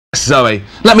Zoe,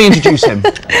 let me introduce him.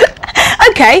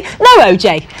 Okay, no,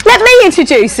 OJ. Let me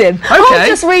introduce him. Okay. I'll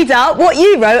just read out what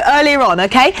you wrote earlier on,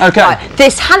 okay? Okay. Right.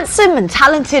 This handsome and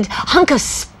talented hunk of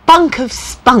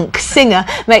spunk singer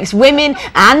makes women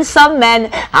and some men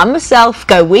and myself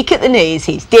go weak at the knees.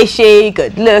 He's dishy,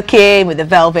 good looking, with a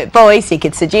velvet voice. He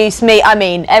could seduce me, I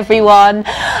mean everyone.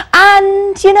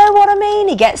 And you know what I mean?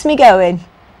 He gets me going.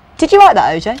 Did you write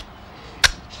that, OJ?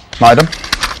 Madam?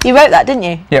 You wrote that, didn't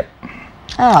you? Yep.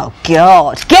 Oh,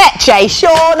 God. Get Jay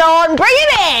Sean on. Bring him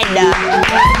in.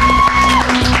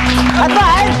 High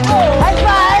five. High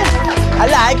five.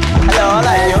 Hello, I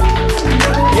like you.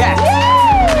 Yes.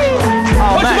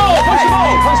 Oh, Punch the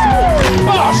ball.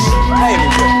 Bosh. Hey,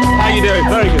 How you doing?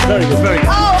 Very good, very good, very good.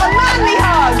 Oh, a manly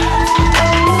hug.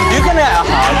 you can get a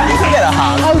hug. You can get a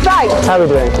hug. Oh, thanks. How are we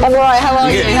doing? I'm all right. How are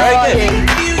you? How are Very you?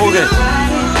 good. All good.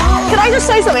 Can I just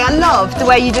say something? I loved the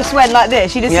way you just went like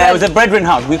this. You just Yeah, it went, was a brethren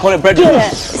hug. We call it brethren. Yeah.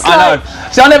 hug. It's I like- know.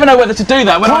 See, I never know whether to do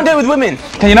that. When Can't do it with women.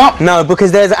 Can you not? No,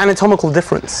 because there's an anatomical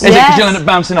difference. Is it Yes. because you'll end up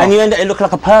bouncing off? And you end up looking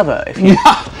like a pervert if you.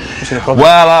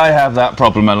 Well, I have that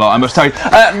problem a lot, I must tell you.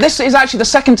 This is actually the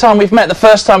second time we've met. The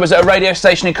first time was at a radio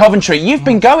station in Coventry. You've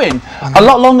been going a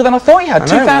lot longer than I thought you had. I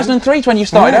know, 2003 is when you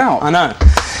started out. I know.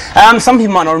 Some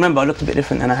people might not remember. I looked a bit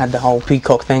different, and I had the whole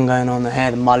peacock thing going on, the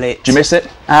hair, the mullet. Do you miss it?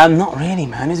 Not really,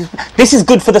 man. This is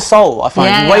good for the soul, I find.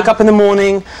 Yeah. You wake up in the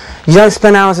morning, you don't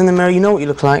spend hours in the mirror, you know what you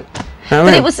look like. You know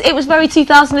what I But mean? it was very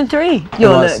 2003,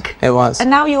 your look. It was. And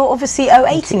now you're obviously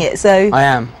 08ing it, so... I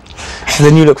am. So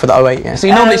the new look for the 08, yeah. See,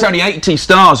 normally it's only 80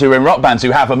 stars who are in rock bands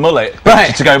who have a mullet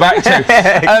Right. to go back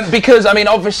to. Because, I mean,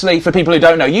 obviously, for people who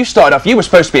don't know, you started off, you were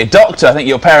supposed to be a doctor. I think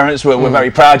your parents were very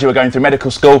proud you were going through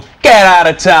medical school. Get out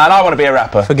of town, I want to be a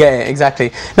rapper. Forget it,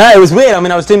 exactly. No, it was weird. I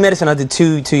mean, I was doing medicine. I did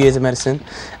two years of medicine,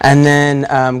 and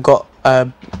then got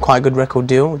quite a good record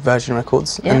deal with Virgin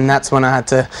Records, Yeah. and that's when I had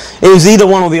to. It was either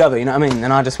one or the other, you know what I mean?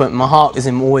 And I just went. My heart is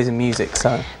always in music,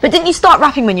 so. But didn't you start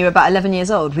rapping when you were about 11 years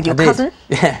old with your I did. cousin?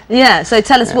 Yeah. Yeah, so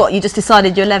tell us what, you just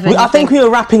decided you're 11. I think we were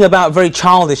rapping about very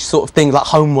childish sort of things like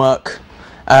homework,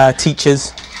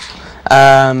 teachers,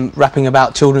 rapping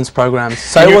about children's programs.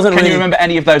 So it wasn't Can really. you remember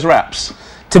any of those raps?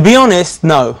 To be honest,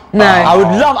 no. No. I would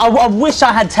love. I wish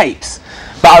I had tapes,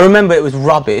 but I remember it was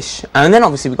rubbish. And then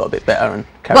obviously we got a bit better and.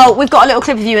 Well, we've got a little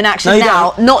clip of you in action No, you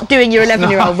now, don't. not doing your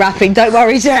 11-year-old rapping. Don't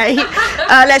worry, Jay.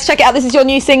 Let's check it out. This is your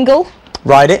new single.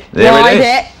 Ride it. There it Ride is.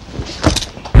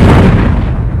 it.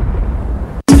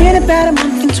 It's been about a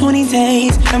month and 20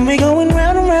 days, and we're going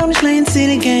round and round playing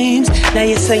silly games. Now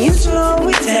you're saying slow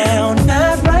it down,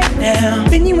 not right now.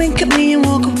 Then you wink at me and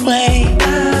walk away.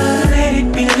 Let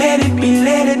it be, let it be,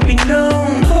 let it be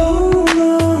known. Hold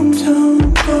on,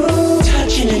 don't go.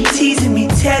 Touching and teasing me,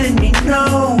 telling me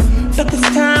no. But this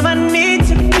time I need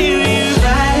to feel you.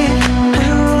 Ride it, I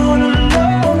don't wanna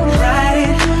know. Ride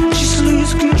it, just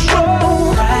lose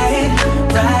control. Ride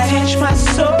it, touch my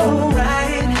soul.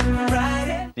 Ride it, ride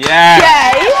it. Yeah.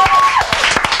 Jay.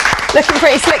 Looking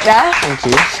pretty slick there. Thank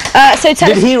you. So tell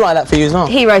Did us. he write that for you as well?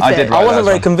 He wrote I it. did I write wasn't that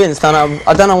very as well. convinced, and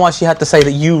I don't know why she had to say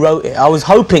that you wrote it. I was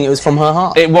hoping it was from her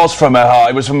heart. It was from her heart.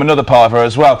 It was from another part of her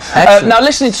as well. Excellent. Now,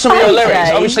 listening to some of your Okay.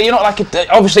 lyrics, obviously you're not like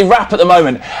obviously rap at the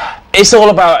moment. It's all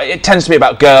about. It tends to be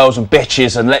about girls and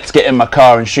bitches and let's get in my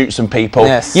car and shoot some people.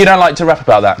 Yes. You don't like to rap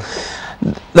about that.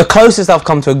 The closest I've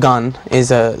come to a gun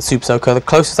is a Super Soaker. The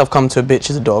closest I've come to a bitch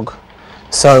is a dog.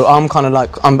 So I'm kind of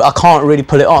like, I can't really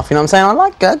pull it off, you know what I'm saying? I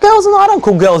like girls, and I don't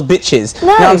call girls bitches. No. You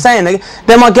know what I'm saying?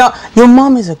 They're my girl. Your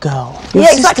mum is a girl. Your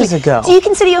sister's a girl. Do you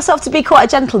consider yourself to be quite a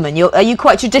gentleman? Are you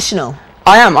quite traditional?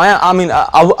 I am. I mean,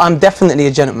 I'm definitely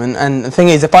a gentleman. And the thing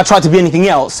is, if I tried to be anything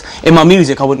else in my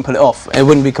music, I wouldn't pull it off. It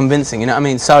wouldn't be convincing, you know what I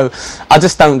mean? So I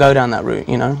just don't go down that route,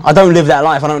 you know? I don't live that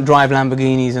life. I don't drive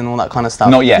Lamborghinis and all that kind of stuff.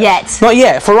 Not yet. Not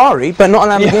yet. Ferrari, but not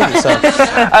a Lamborghini.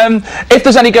 So If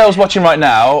there's any girls watching right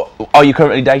now, are you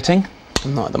currently dating?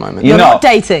 not at the moment. You're You're not not?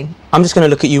 dating. I'm just going to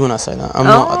look at you when I say that. I'm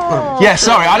not. Yeah,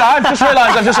 sorry, I've just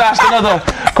realised I've just asked another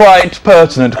quite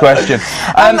pertinent question.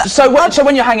 So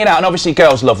when you're hanging out, and obviously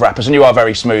girls love rappers, and you are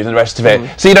very smooth and the rest of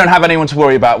it, so you don't have anyone to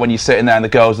worry about when you're sitting there and the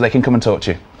girls, they can come and talk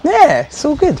to you? Yeah, it's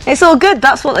all good. It's all good.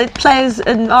 That's what the players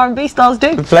and R&B stars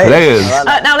do. Players.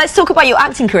 Now let's talk about your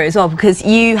acting career as well, because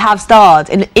you have starred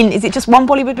in is it just one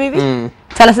Bollywood movie?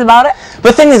 Tell us about it. But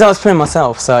the thing is, I was playing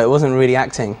myself, so it wasn't really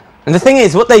acting. And the thing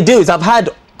is, what they do is, I've had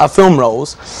film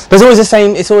roles. There's always the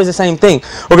same. It's always the same thing.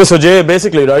 Okay, so Jay,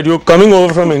 basically, right? You're coming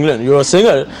over from England. You're a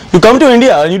singer. You come to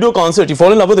India and you do a concert. You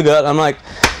fall in love with a girl. I'm like,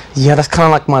 yeah, that's kind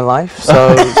of like my life.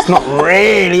 So it's not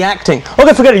really acting.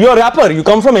 Okay, forget it. You're a rapper. You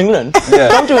come from England. Yeah.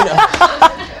 Come to India.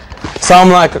 So I'm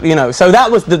like, you know, so that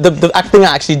was the thing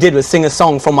I actually did was sing a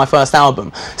song from my first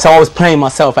album. So I was playing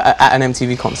myself at an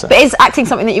MTV concert. But is acting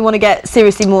something that you want to get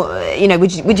seriously more, you know,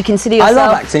 would you consider yourself? I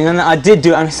love acting, and I did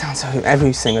do it, and it sounds so,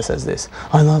 every singer says this,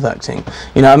 I love acting,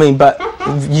 you know what I mean, but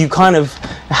you kind of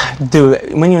do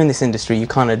it, when you're in this industry, you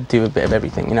kind of do a bit of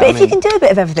everything, you know but what I if mean? you can do a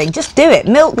bit of everything, just do it.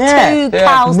 Milk 2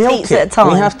 cows' teats at a time.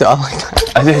 You have to, I like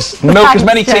that. Milk as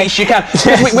many teats you can.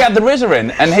 We had the RZA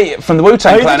in, and he from the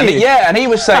Wu-Tang Clan, and he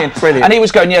was saying, and he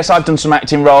was going, yes, I've done some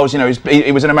acting roles, you know,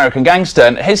 he was an American gangster,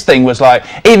 and his thing was like,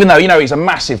 even though, you know, he's a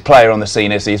massive player on the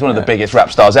scene, he's one of the biggest rap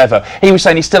stars ever, he was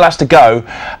saying he still has to go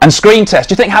and screen test.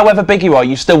 Do you think however big you are,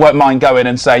 you still won't mind going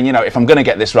and saying, you know, if I'm going to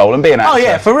get this role and be an actor? Oh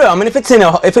yeah, for real. I mean, if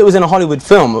it was in a Hollywood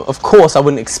film, of course I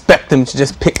wouldn't expect them to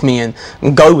just pick me and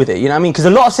go with it, you know what I mean? Because a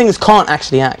lot of singers can't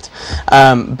actually act,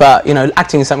 but, you know,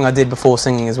 acting is something I did before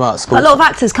singing as well at school. A lot of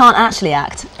actors can't actually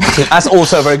act. That's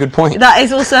also a very good point. That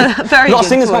is also a very A lot good of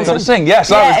singers point. can't Sing, yes,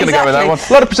 I was going to go with that one.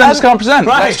 A lot of presenters can't present.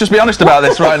 Right. Let's just be honest about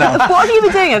this right now. What have you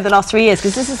been doing over the last 3 years?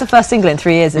 Because this is the first single in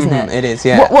 3 years, isn't it? It is,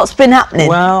 yeah. What's been happening?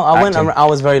 Well, I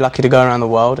was very lucky to go around the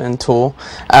world and tour.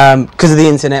 Because of the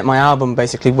internet, my album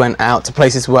basically went out to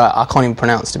places where I can't even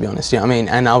pronounce, to be honest, you know what I mean?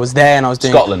 And I was there and I was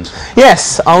doing... Scotland.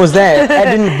 Yes, I was there.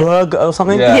 Edinburgh or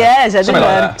something? Yeah. Yes, Something like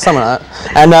that. Something like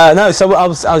that. And no, so I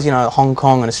was, you know, Hong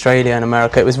Kong and Australia and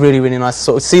America. It was really, really nice to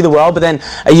sort of see the world. But then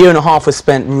a year and a half was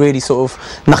spent really sort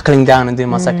of knuckling down and doing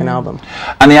my second album.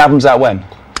 And the album's out when?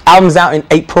 Album's out in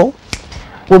April.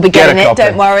 We'll be Get a getting it, copy.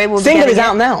 don't worry. We'll be Single getting is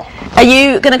out it. now. Are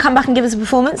you going to come back and give us a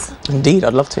performance? Indeed,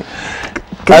 I'd love to.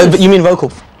 But you mean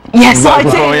vocal? Yes, I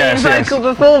Vocal, do. yes, yes.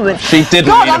 Vocal performance. She didn't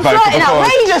God, need a I'm vocal flirting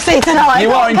performance. outrageously tonight.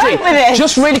 You are indeed.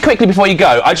 Just really quickly before you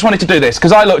go, I just wanted to do this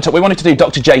because I looked up. We wanted to do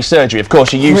Dr. J surgery. Of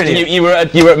course, you were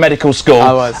at medical school.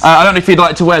 I was. I don't know if you'd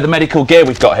like to wear the medical gear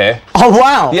we've got here. Oh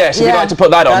wow! Yes, if Yeah. you'd like to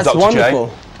put that on, That's Dr. wonderful.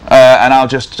 J. And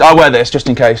I'll wear this just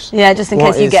in case. Yeah, just in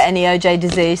What case you is- get any OJ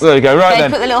disease. There you go. Right Okay,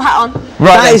 then. put the little hat on.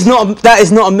 Right That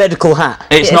is not a medical hat.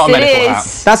 It's Yes, not a it medical hat.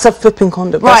 is. That's a flipping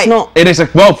condom. Right. That's not. It is a.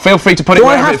 Well, feel free to put it Do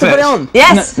I wherever have it to fits. put it on?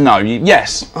 Yes. No,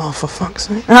 yes. Oh, for fuck's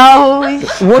sake! Oh.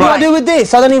 What do I Right. do with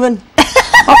this? I don't even.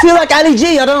 I feel like Ali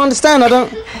G. I don't understand. I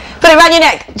don't. Put it around your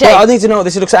neck, Jay. Well, I need to know.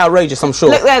 This looks outrageous. I'm sure.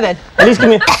 Look there then. At least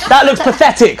give me. That looks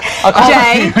pathetic. I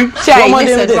can't. Jay, What am I doing with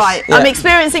listen, this? right. Yeah. I'm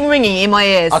experiencing ringing in my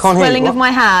ears, I can't hear you, swelling what? of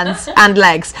my hands and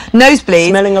legs, nosebleeds,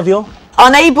 Smelling of your.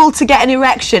 unable to get an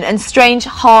erection, and strange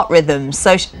heart rhythms.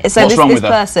 So this wrong with her?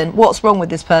 person, what's wrong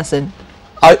with this person?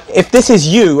 If this is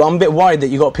you, I'm a bit worried that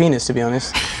you got a penis. To be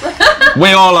honest, We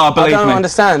all are. I Believe don't me.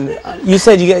 understand. You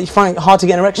said you find it hard to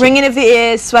get an erection. Ringing of the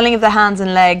ears, swelling of the hands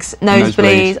and legs, nosebleeds,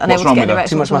 Nosebleeds. unable What's to wrong get with an her?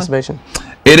 erection. Too much What's wrong? masturbation.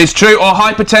 It is true, or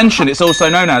hypertension. It's also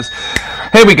known as.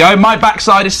 Here we go. My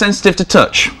backside is sensitive to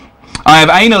touch. I have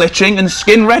anal itching and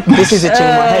skin redness. This is itching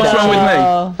my head. What's wrong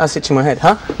with me? That's itching my head,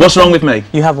 huh? What's wrong with me?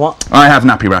 You have what? I have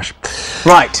nappy rash.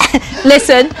 Right.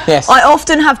 Listen, Yes. I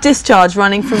often have discharge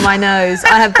running from my nose.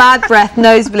 I have bad breath,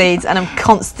 nosebleeds, and I'm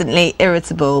constantly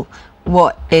irritable.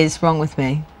 What is wrong with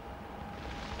me?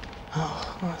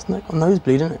 It's not a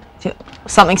nosebleed, isn't it?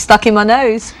 Something stuck in my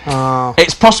nose.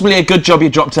 It's possibly a good job you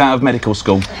dropped out of medical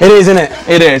school. It is, isn't it?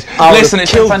 It is. I Listen, would've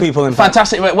it's killed people, in fact.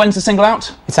 fantastic. When's the single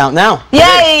out? It's out now.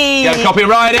 Yay! Get a copy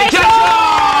right in. Jason!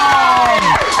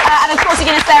 And of course you're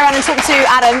going to stay around and talk to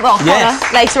Adam, well, Yes.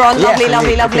 Connor, later on. Yes, Lovely, indeed.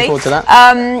 lovely, lovely. Looking forward to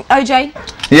that. OJ?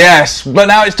 Yes, but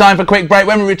now it's time for a quick break.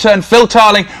 When we return, Phil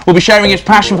Tarling will be sharing his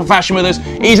passion for fashion with us.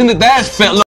 He's in the... There's Phil.